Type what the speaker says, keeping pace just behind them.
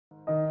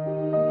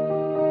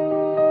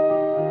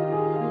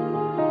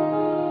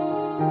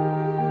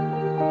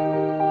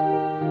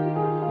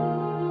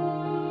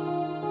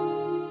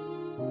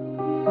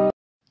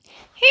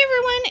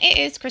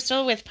is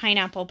Crystal with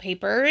Pineapple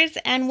Papers,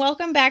 and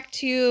welcome back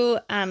to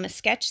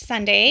Sketch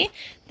Sunday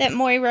that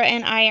Moira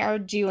and I are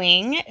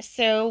doing.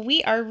 So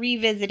we are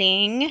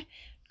revisiting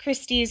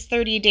Christy's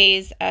 30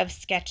 Days of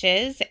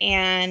Sketches,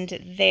 and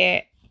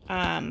the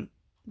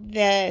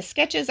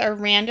sketches are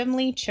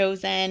randomly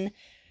chosen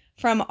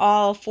from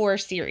all 4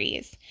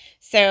 series.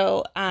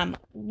 So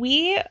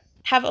we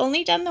have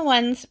only done the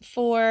ones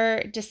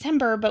for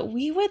December, but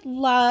we would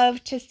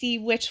love to see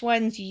which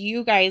ones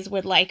you guys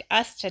would like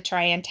us to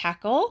try and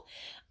tackle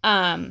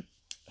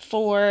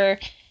for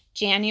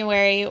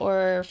January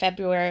or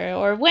February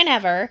or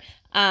whenever.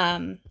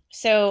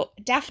 So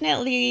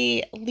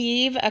definitely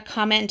leave a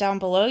comment down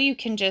below. You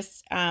can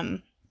just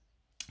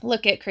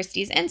look at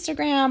Christy's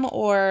Instagram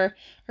or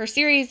her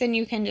series, and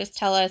you can just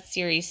tell us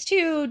series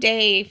 2,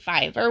 day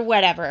 5, or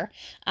whatever.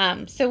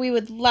 So we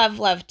would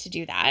love to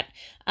do that.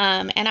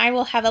 And I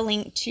will have a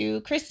link to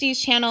Christy's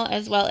channel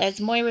as well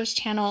as Moira's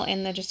channel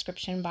in the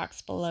description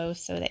box below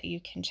so that you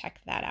can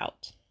check that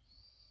out.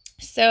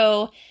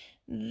 So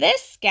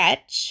this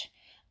sketch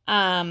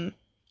kind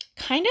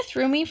of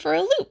threw me for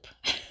a loop.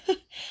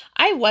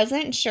 I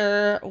wasn't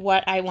sure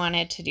what I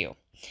wanted to do.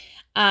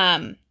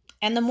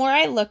 And the more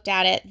I looked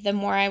at it, the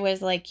more I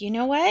was like, you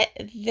know what?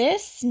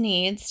 This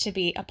needs to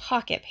be a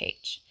pocket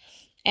page.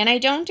 And I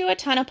don't do a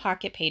ton of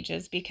pocket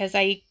pages because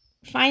I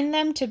find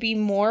them to be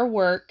more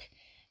work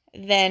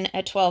than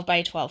a 12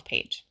 by 12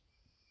 page.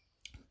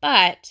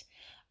 But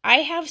I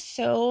have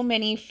so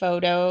many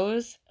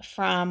photos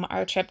from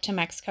our trip to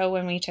Mexico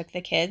when we took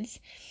the kids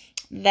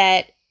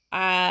that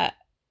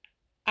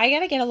I got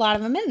to get a lot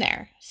of them in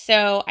there.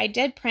 So I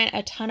did print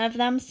a ton of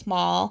them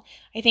small.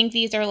 I think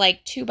these are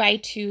like 2 by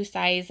 2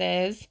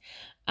 sizes.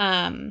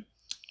 And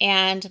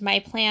my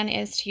plan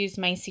is to use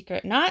my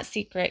Secret Not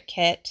Secret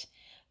kit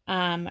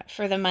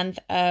for the month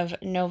of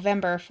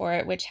November for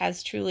it, which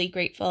has Truly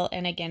Grateful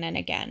and Again and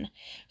Again.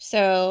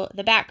 So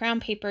the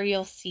background paper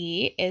you'll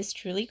see is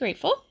Truly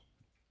Grateful.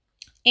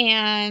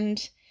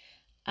 And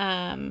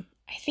I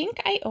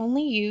think I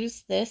only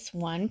use this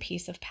one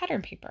piece of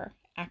pattern paper,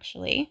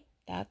 actually.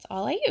 That's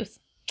all I use.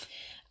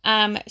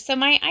 So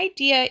my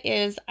idea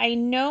is, I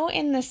know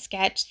in the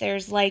sketch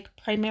there's like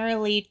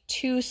primarily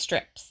 2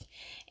 strips.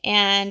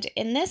 And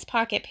in this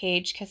pocket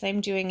page, because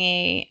I'm doing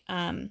a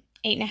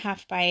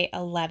 8.5 by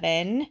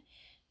 11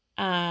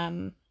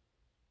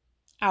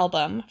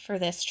 album for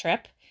this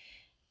trip,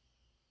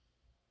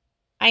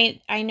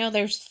 I know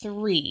there's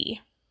 3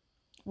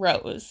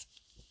 rows.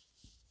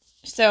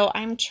 So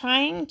I'm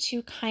trying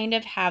to kind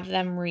of have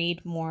them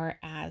read more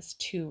as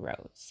 2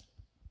 rows.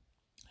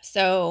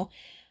 So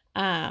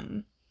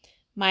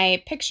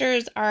my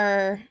pictures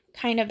are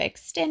kind of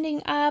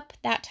extending up,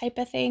 that type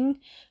of thing,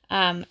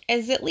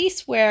 is at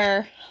least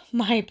where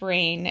my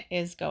brain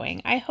is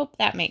going. I hope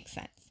that makes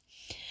sense.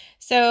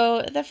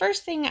 So the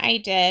first thing I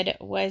did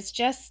was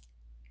just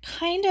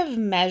kind of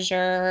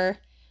measure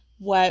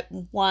what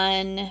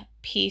one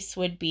piece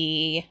would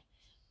be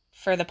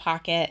for the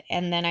pocket,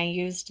 and then I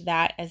used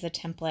that as a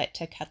template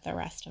to cut the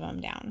rest of them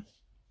down.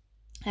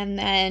 And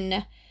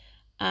then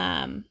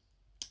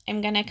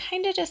I'm going to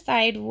kind of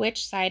decide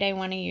which side I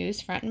want to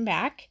use, front and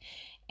back,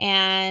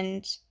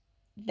 and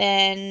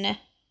then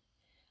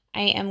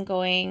I am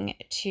going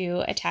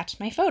to attach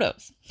my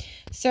photos.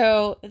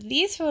 So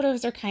these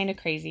photos are kind of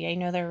crazy. I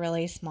know they're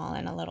really small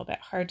and a little bit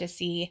hard to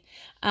see,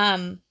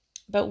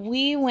 but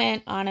we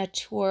went on a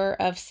tour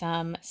of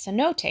some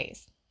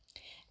cenotes,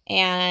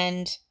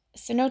 and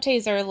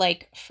cenotes are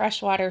like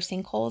freshwater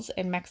sinkholes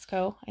in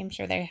Mexico. I'm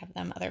sure they have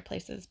them other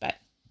places, but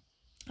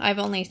I've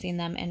only seen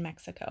them in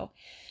Mexico.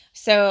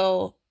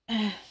 So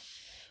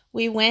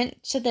we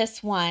went to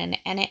this one,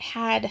 and it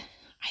had,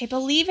 I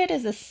believe it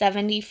is a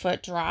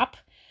 70-foot drop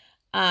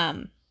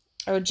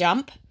or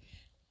jump.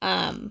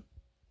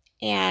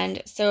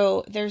 And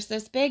so there's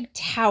this big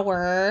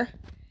tower,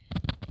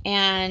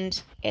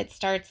 and it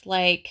starts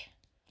like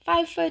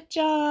 5-foot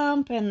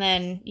jump, and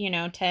then,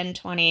 10,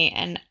 20,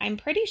 and I'm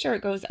pretty sure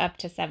it goes up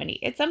to 70.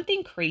 It's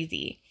something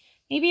crazy.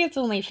 Maybe it's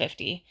only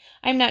 50.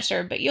 I'm not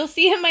sure, but you'll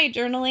see in my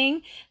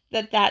journaling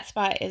that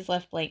spot is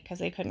left blank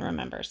because I couldn't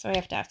remember. So I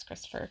have to ask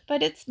Christopher,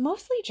 but it's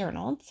mostly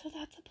journaled, so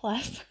that's a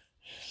plus.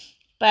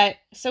 But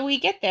so we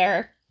get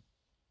there,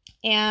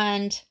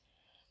 and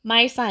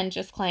my son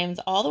just climbs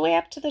all the way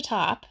up to the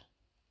top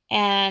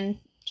and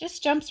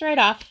just jumps right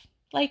off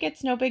like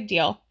it's no big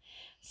deal.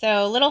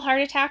 So little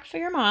heart attack for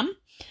your mom.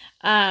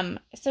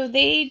 So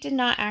they did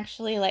not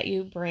actually let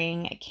you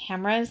bring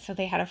cameras. So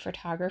they had a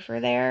photographer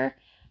there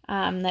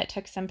that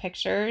took some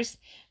pictures.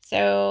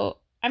 So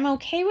I'm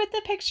okay with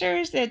the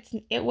pictures.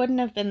 It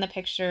wouldn't have been the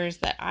pictures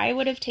that I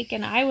would have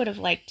taken. I would have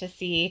liked to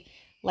see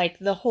like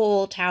the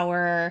whole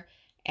tower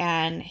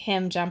and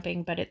him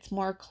jumping, but it's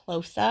more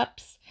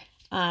close-ups.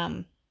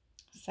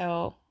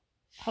 So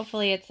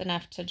hopefully it's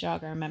enough to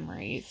jog our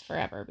memories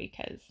forever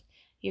because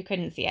you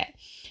couldn't see it.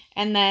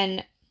 And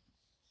then,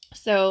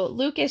 so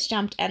Lucas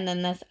jumped, and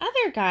then this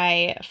other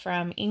guy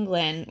from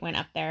England went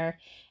up there,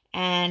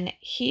 and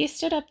he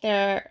stood up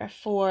there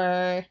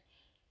for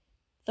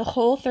the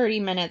whole 30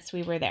 minutes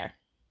we were there.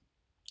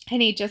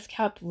 And he just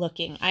kept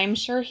looking. I'm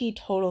sure he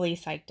totally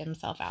psyched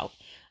himself out.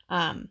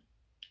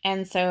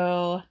 And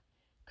so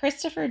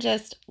Christopher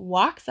just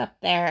walks up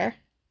there,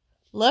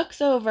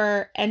 looks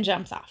over, and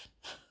jumps off.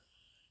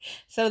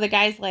 So the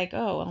guy's like,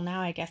 oh, well,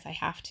 now I guess I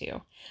have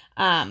to.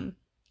 And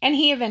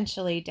he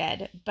eventually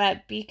did.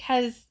 But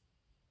because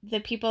the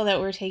people that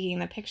were taking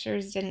the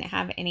pictures didn't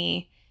have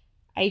any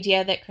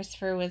idea that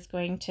Christopher was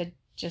going to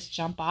just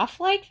jump off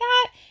like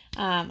that,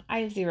 I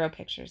have 0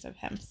 pictures of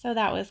him. So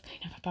that was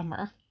kind of a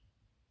bummer.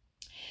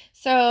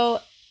 So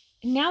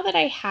now that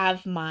I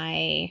have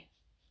my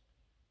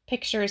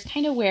pictures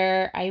kind of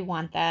where I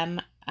want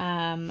them,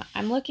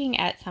 I'm looking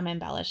at some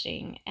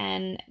embellishing,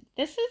 and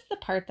this is the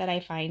part that I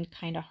find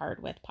kind of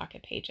hard with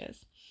Pocket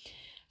Pages.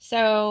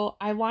 So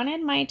I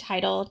wanted my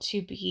title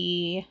to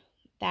be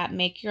that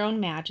Make Your Own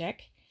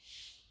Magic,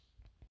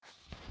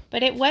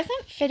 but it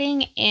wasn't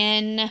fitting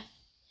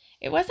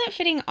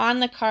on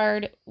the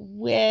card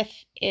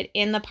with it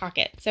in the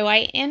pocket. So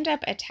I end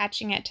up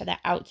attaching it to the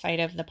outside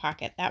of the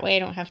pocket. That way I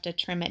don't have to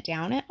trim it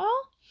down at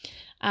all.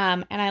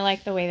 And I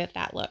like the way that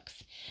that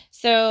looks.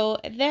 So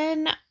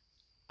then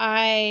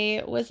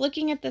I was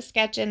looking at the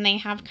sketch, and they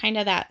have kind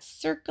of that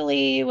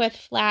circly with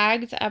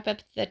flags up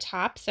at the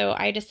top. So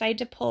I decided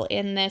to pull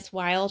in this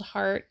wild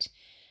heart,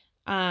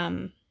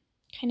 kind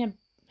of,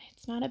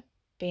 it's not a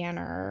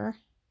banner.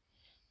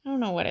 I don't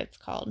know what it's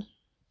called,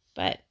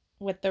 but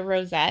with the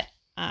rosette,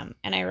 and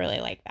I really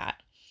like that.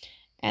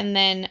 And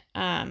then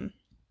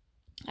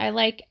I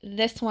like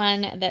this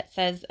one that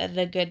says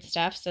the good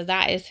stuff. So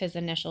that is his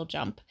initial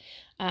jump.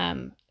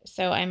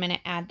 So I'm going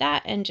to add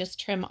that and just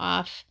trim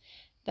off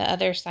the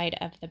other side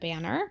of the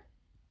banner.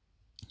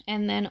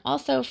 And then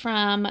also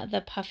from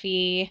the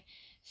puffy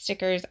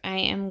stickers, I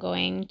am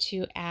going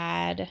to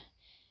add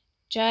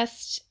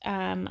just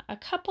a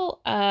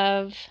couple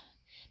of,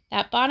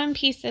 that bottom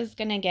piece is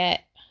going to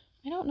get,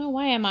 I don't know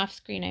why I'm off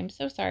screen, I'm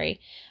so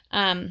sorry,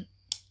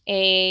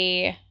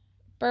 a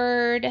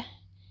bird,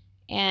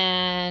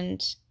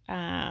 and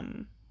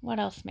what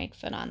else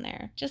makes it on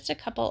there? Just a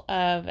couple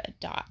of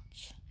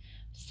dots.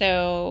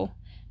 So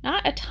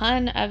not a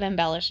ton of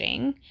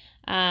embellishing.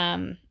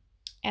 And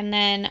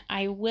then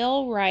I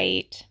will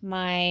write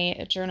my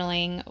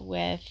journaling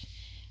with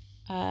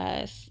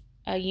a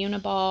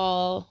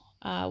Uniball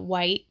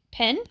white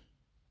pen.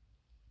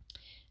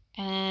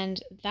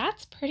 And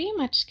that's pretty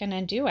much going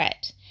to do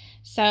it.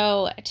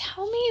 So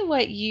tell me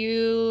what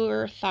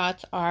your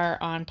thoughts are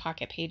on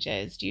Pocket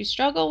Pages. Do you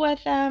struggle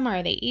with them?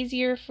 Are they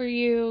easier for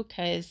you?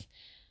 Because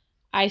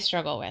I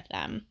struggle with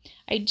them.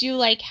 I do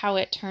like how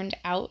it turned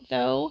out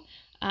though.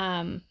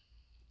 And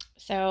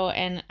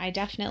I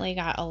definitely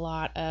got a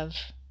lot of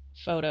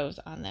photos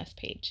on this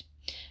page.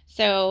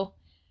 So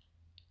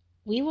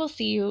we will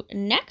see you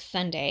next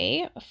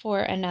Sunday for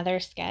another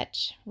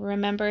sketch.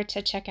 Remember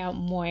to check out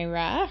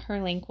Moira.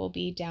 Her link will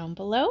be down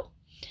below.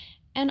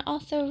 And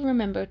also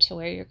remember to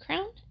wear your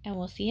crown, and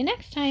we'll see you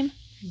next time.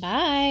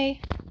 Bye.